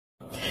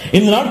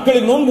இந்த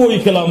நாட்களில் நோன்பு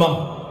வைக்கலாமா?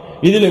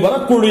 இதில்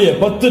வரக்கூடிய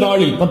 10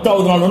 நாளில்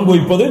 10வது நாள் நோன்பு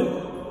வைப்பது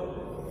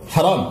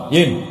ஹராம்.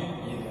 ஏன்?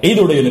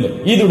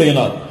 ஈதுடைய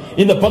நாள்.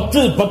 இந்த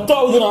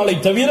 10வது நாளை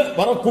தவிர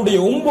வரக்கூடிய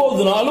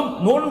 9 நாளும்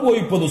நோன்பு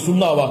வைப்பது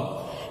சுன்னாவா?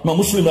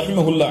 முஸ்லிம்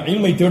ரஹிமஹுல்லாஹ்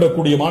இல்மை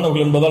தேடக்கூடிய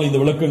மாணவர்கள் என்பதால் இந்த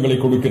விளக்கங்களை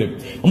கொடுக்கிறேன்.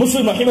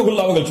 முஸ்லிம்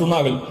ரஹிமஹுல்லாஹ் அவர்கள்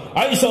சொன்னார்கள்,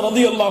 ஆயிஷா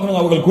ரலியல்லாஹு அன்ஹா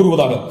அவர்கள்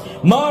கூறுவதாக,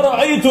 மா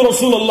ரஅய்து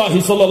ரசூலுல்லாஹி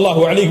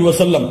ஸல்லல்லாஹு அலைஹி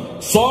வஸல்லம்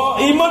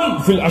ஸாயிமன்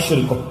ஃபில்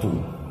அஷ்ரில் கத்து.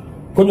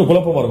 கொஞ்சம்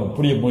குழப்பமா இருக்கும்,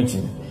 புரிய முயற்சி.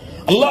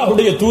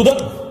 அல்லாஹ்வுடைய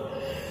தூதர்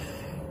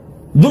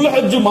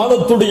துல்ஹஜ்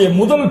மாதத்துடைய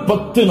முதல்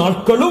 10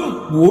 நாட்களும்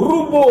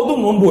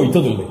ஒருபோதும் நோன்பு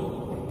வைத்ததில்லை.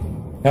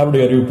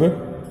 யாருடைய அறிவிப்பு?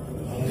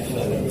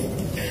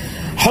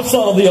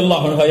 ஹஃப்ஸா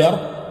ரலியல்லாஹு அன்ஹா. யார்?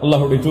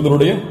 அல்லாஹ்வுடைய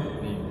தூதருடைய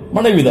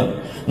மனைவிதான்.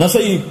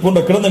 நஸை போன்ற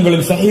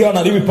கிரந்தங்களில் சஹீஹான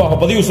அறிவிப்பாக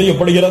பதிவு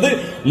செய்யப்படுகிறது,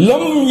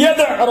 லம்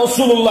யத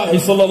ரசூலுல்லாஹி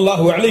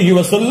ஸல்லல்லாஹு அலைஹி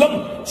வஸல்லம்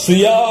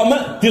ஸியாம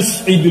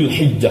திஸ்இதுல்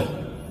ஹிஜ்ஜா.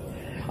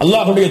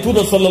 அல்லாஹ்வுடைய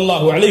தூதர்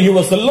ஸல்லல்லாஹு அலைஹி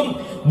வஸல்லம்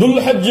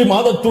துல்ஹஜ்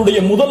மாதத்துடைய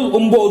முதல்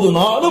 9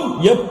 நாளும்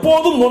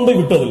எப்போதும் நோன்பை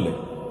விட்டதில்லை.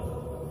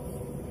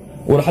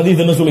 ஒரு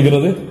ஹதீஸ் என்ன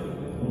சொல்கிறது?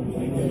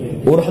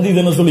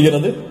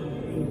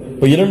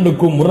 இப்ப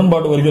இரண்டுக்கும்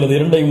முரண்பாடு வருகிறது.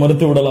 இரண்டையும்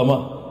மறுத்து விடலாமா?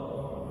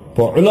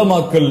 இப்போ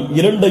உலமாக்கள்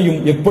இரண்டையும்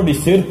எப்படி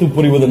சேர்த்து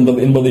புரிவது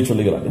என்பதை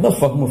சொல்லுகிறார். இதான்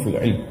ஃபஹ்மு ஃபில்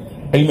இல்ம்,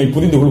 இல்மை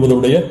புரிந்து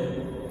கொள்வதுடைய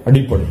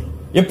அடிப்படை.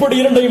 எப்படி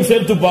இரண்டையும்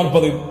சேர்த்து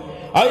பார்ப்பது?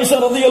 ஆயிஷா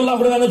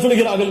ரலியல்லாஹு அன்ஹா என்ன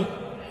சொல்கிறார்கள்?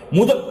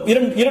 முதல்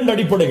இரண்டு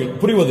அடிப்படைகள்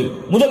புரிவது.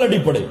 முதல்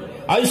அடிப்படை,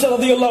 ஆயிஷா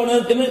ரலியல்லாஹு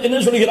அன்ஹா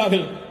என்ன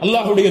சொல்கிறார்கள்?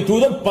 அல்லாஹ்வுடைய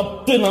தூதர்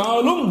 10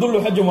 நாளும்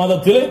துல்ஹஜ்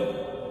மாதத்திலே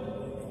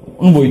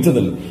நோன்பு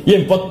வைத்ததில்லை.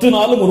 ஏன் 10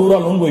 நாளும்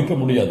ஒருவரால் நோன்பு வைக்க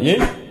முடியாது?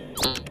 ஏன்?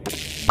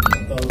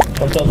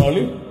 10ஆம்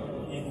நாளில்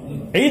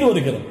ஈத்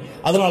வருகிறது.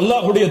 அதனால்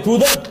அல்லாஹ்வுடைய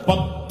தூதர்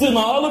 10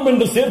 நாளும்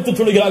என்று சேர்த்து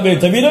சொல்கிறார்களே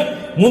தவிர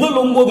முதல்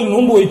 9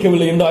 நோன்பு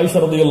வைக்கவில்லை என்று ஆயிஷா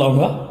ரலியல்லாஹு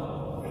அன்ஹா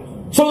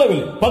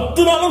சொல்லவில்லை.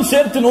 10 நாளும்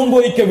சேர்த்து நோன்பு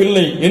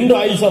வைக்கவில்லை என்று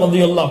ஆயிஷா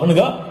ரலியல்லாஹு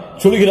அன்ஹா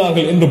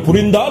சொல்கிறார்கள் என்று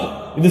புரிந்தால்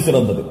இது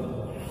சிறந்தது.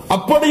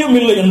 அப்படியும்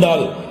இல்லை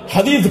என்றால்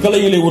ஹதீஸ்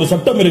கலையிலே ஒரு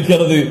சட்டம்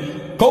இருக்கிறது,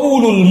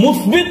 கவுலுல்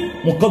முஸ்பித்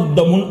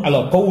முகத்தமுன்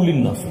அலா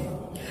கவுலின் நஃபி.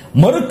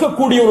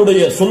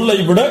 மறுக்கக்கூடியவருடைய சொல்லை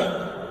விட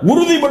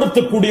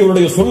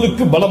உறுதிப்படுத்தக்கூடியவருடைய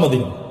சொல்லுக்கு பலம்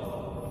அதிகம்.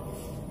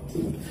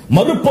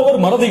 மறுப்பவர்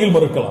மறதியில்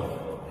மறுக்கலாம்,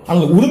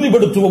 ஆனால்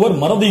உறுதிப்படுத்துபவர்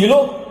மறதியிலோ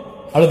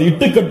அல்லது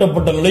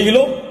இட்டுக்கட்டப்பட்ட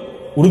நிலையிலோ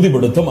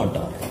உறுதிப்படுத்த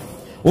மாட்டார்.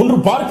 ஒன்று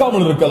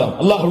பார்க்காமல் இருக்கலாம்.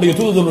 அல்லாஹ்வுடைய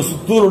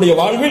தூதருடைய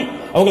வாழ்வில்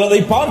அவர்கள் அதை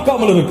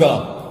பார்க்காமல்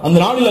இருக்கலாம். அந்த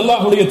நாளில்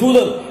அல்லாஹ்வுடைய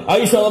தூதர்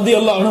ஆயிஷா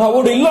ரலியல்லாஹு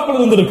அன்ஹாவோடு இல்லாமல்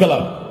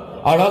இருந்திருக்கலாம்.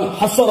 ஆனால்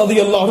ஹஃப்ஸா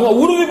ரலியல்லாஹு அன்ஹா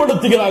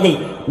உறுதிப்படுத்துகிறார்கள்.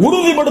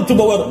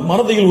 உறுதிப்படுத்துபவர்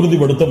மறதியில்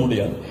உறுதிப்படுத்த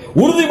முடியாது,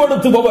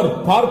 உறுதிப்படுத்துபவர்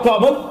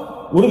பார்க்காமல்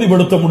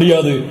உறுதிப்படுத்த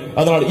முடியாது.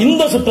 அதனால்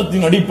இந்த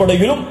சட்டத்தின்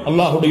அடிப்படையிலும்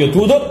அல்லாஹ்வுடைய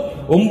தூதர்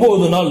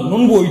 9 நாள்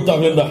நோன்பு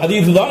வைத்தார்கள் என்ற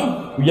ஹதீஸ் தான்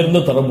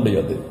உயர்ந்த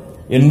தரமுடையது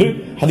என்று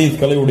ஹதீஸ்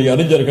கலையுடைய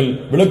அறிஞர்கள்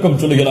விளக்கம்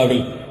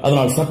சொல்கிறார்கள்.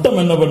 அதனால் சட்டம்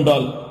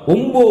என்னவென்றால்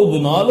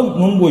 9 நாளும்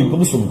நோன்பு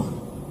வைப்பது சுன்னா.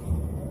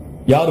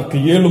 யாருக்கு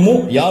இயலுமோ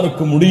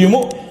யாருக்கு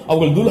முடியுமோ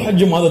அவர்கள்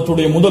துல்ஹஜ்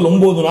மாதத்துடைய முதல்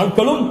 9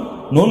 நாட்களும்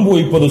நோன்பு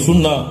வைப்பது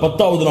சுன்னா.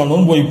 10வது நாள்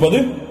நோன்பு வைப்பது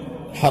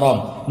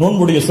ஹராம்.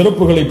 நோன்புடைய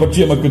சிறப்புகளை பற்றி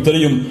நமக்கு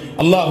தெரியும்.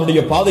 அல்லாஹ்வுடைய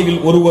பாதையில்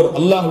ஒருவர்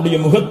அல்லாஹ்வுடைய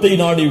முகத்தை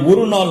நாடி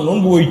ஒரு நாள்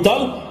நோன்பு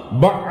வைத்தால்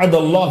பஅத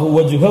அல்லாஹு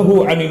வஜ்ஹஹு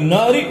அனின்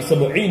நாரி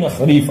 70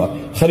 ஹரீஃபா.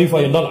 ஹரீஃபா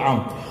என்றால்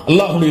ஆம்.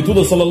 அல்லாஹ்வுடைய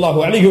தூதர் ஸல்லல்லாஹு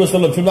அலைஹி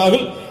வஸல்லம்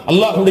சொன்னார்கள்,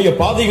 அல்லாஹ்வுடைய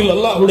பாதையில்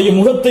அல்லாஹ்வுடைய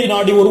முகத்தை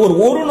நாடி ஒருவர்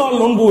ஒரு நாள்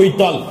நோன்பு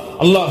வைத்தால்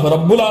அல்லாஹ்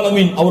ரப்புல்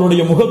ஆலமீன்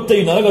அவருடைய முகத்தை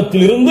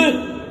நரகத்தில் இருந்து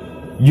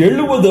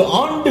 70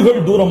 ஆண்டுகள்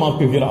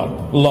தூரமாக்குகிறார்.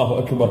 அல்லாஹு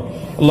அக்பர்.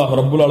 அல்லாஹ்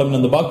ரப்புல் ஆலமீன்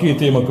அந்த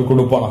பாக்கியத்தை நமக்கு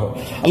கொடுப்பானாக.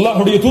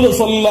 அல்லாஹ்வுடைய தூதர்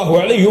ஸல்லல்லாஹு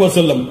அலைஹி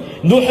வஸல்லம்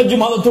துல்ஹஜ்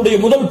மாதத்துடைய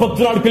முதல்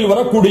 10 நாட்களில்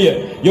வரக்கூடிய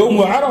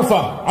யௌம்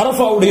அரஃபா,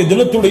 அரஃபாவுடைய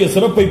தினத்துடைய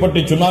சிறப்பை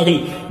பற்றி சொன்னார்கள்.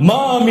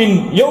 மா மின்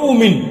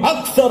யௌமின்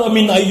அக்ஸர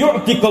மின்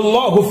அய்யுஅதிக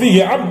அல்லாஹு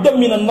ஃபீஹி அப்தன்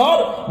மினன்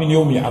நார் மின்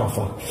யௌமி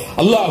அரஃபா.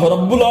 அல்லாஹ்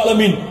ரப்புல்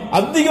ஆலமீன்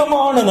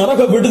அதிகமான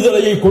நரக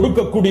விடுதலையை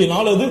கொடுக்கக்கூடிய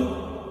நாள் அது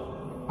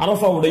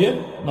அரஃபாவுடைய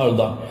நாள்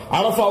தான்.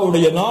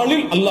 அரஃபாவுடைய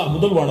நாளில் அல்லாஹ்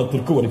முதல்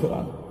வானத்திற்கு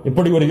வருகிறான்.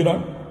 எப்படி வருகிறான்?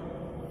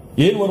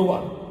 ஏன்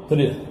வருவான்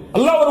தெரியாது.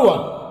 அல்லாஹ்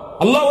வருவான்.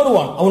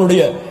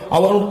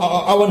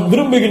 அவன்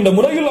விரும்புகின்ற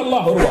முறையில்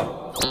அல்லாஹ் வருவான்.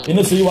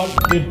 என்ன செய்வான்?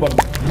 கேட்பான்,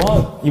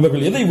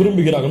 இவர்கள் எதை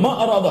விரும்புகிறார்கள்? மா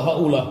அராத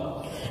ஹவுலா,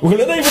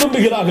 இவர்கள் எதை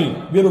விரும்புகிறார்கள்?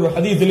 வேறொரு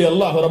ஹதீஸிலே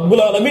அல்லாஹ்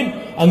ரப்புல் ஆலமீன்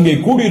அங்கே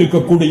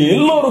கூடியிருக்கக்கூடிய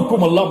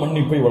எல்லோருக்கும் அல்லாஹ்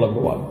மன்னிப்பை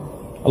வழங்குவான்.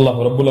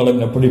 அல்லாஹ் ரப்புல்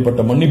ஆலமீன் அப்படிப்பட்ட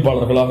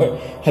மன்னிப்பாளர்களாக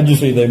ஹஜ்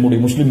செய்த நம்முடைய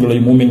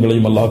முஸ்லிம்களையும்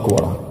மூமின்களையும் அல்லாஹ்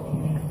ஆக்குவானாக.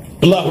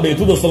 அல்லாஹ்வுடைய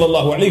தூதர்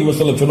ஸல்லல்லாஹு அலைஹி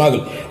வஸல்லம்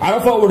சொன்னார்கள்,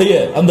 அரஃபாவுடைய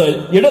அந்த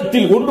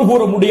இடத்தில் ஒன்று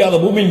கூற முடியாத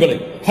மூமின்களை,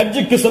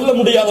 ஹஜ்ஜுக்கு செல்ல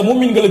முடியாத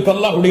மூமின்களுக்கு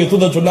அல்லாஹ்வுடைய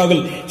தூதர்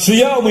சொன்னார்கள்,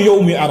 ஸியாமு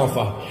யௌமி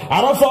அரஃபா.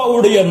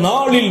 அரஃபாவுடைய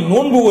நாளில்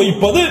நோன்பு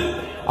வைப்பது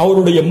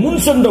அவருடைய முன்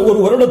சென்ற ஒரு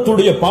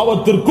வருடத்துடைய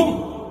பாவத்திற்கும்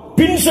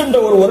பின் சென்ற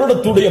ஒரு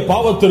வருடத்துடைய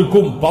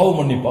பாவத்திற்கும் பாவ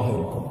மன்னிப்பாக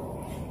இருக்கும்.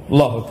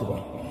 அல்லாஹ்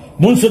அக்பர்.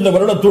 முன் சென்ற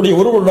வருடத்துடைய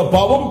ஒரு வருட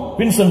பாவம்,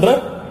 பின் சென்ற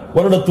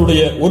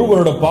வருடத்துடைய ஒரு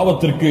வருட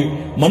பாவத்திற்கு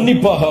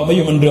மன்னிப்பாக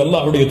அமையும் என்று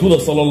அல்லாஹ்வுடைய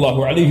தூதர்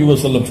ஸல்லல்லாஹு அலைஹி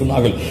வஸல்லம்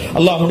சொன்னார்கள்.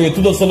 அல்லாஹ்வுடைய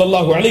தூதர்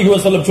ஸல்லல்லாஹு அலைஹி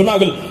வஸல்லம்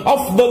சொன்னார்கள்,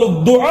 அஃதலுத்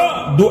துஆ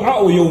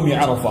துஆஉ யௌமி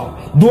அரஃபா.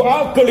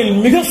 துஆக்களில்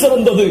மிக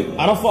சிறந்தது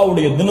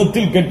அரஃபாவுடைய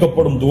தினத்தில்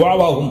கேட்கப்படும்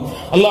துஆவாகும்.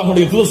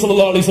 அல்லாஹ்வுடைய தூதர்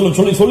ஸல்லல்லாஹு அலைஹி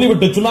வஸல்லம்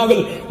சொல்லிவிட்டு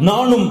சொன்னார்கள்,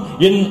 நானும்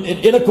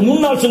எனக்கு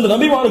முன்னால் சென்ற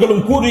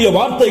நபிமார்களும் கூறிய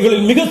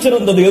வார்த்தைகளில் மிக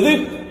சிறந்தது எது?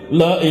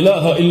 லா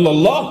இலாஹ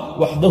இல்லல்லாஹ்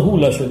வஹ்தஹு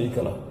லா ஷரீக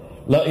லஹ்.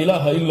 லா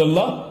இலாஹ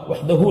இல்லல்லாஹ்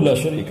வஹ்தஹு லா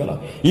ஷரீக லஹ்.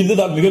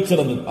 இதுதான் மிகச்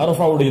சிறந்தது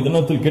அரஃபாவுடைய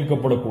தினத்தில்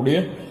கேட்கப்படக்கூடிய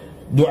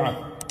துஆ.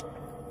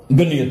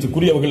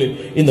 கண்ணியத்துக்குரியவர்களே,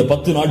 இந்த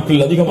 10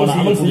 நாட்கள் அதிகமான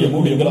அமல்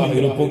செய்யக்கூடியவர்களாக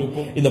இருப்போம்.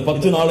 இந்த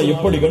 10 நாளை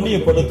எப்படி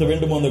கண்ணியப்படுத்த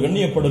வேண்டுமோ அந்த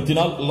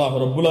கண்ணியப்படுத்தினால் அல்லாஹ்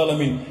ரப்புல்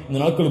ஆலமீன் இந்த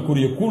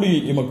நாட்களுக்குரிய கூலியை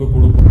எமக்கு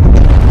கொடுக்கும்.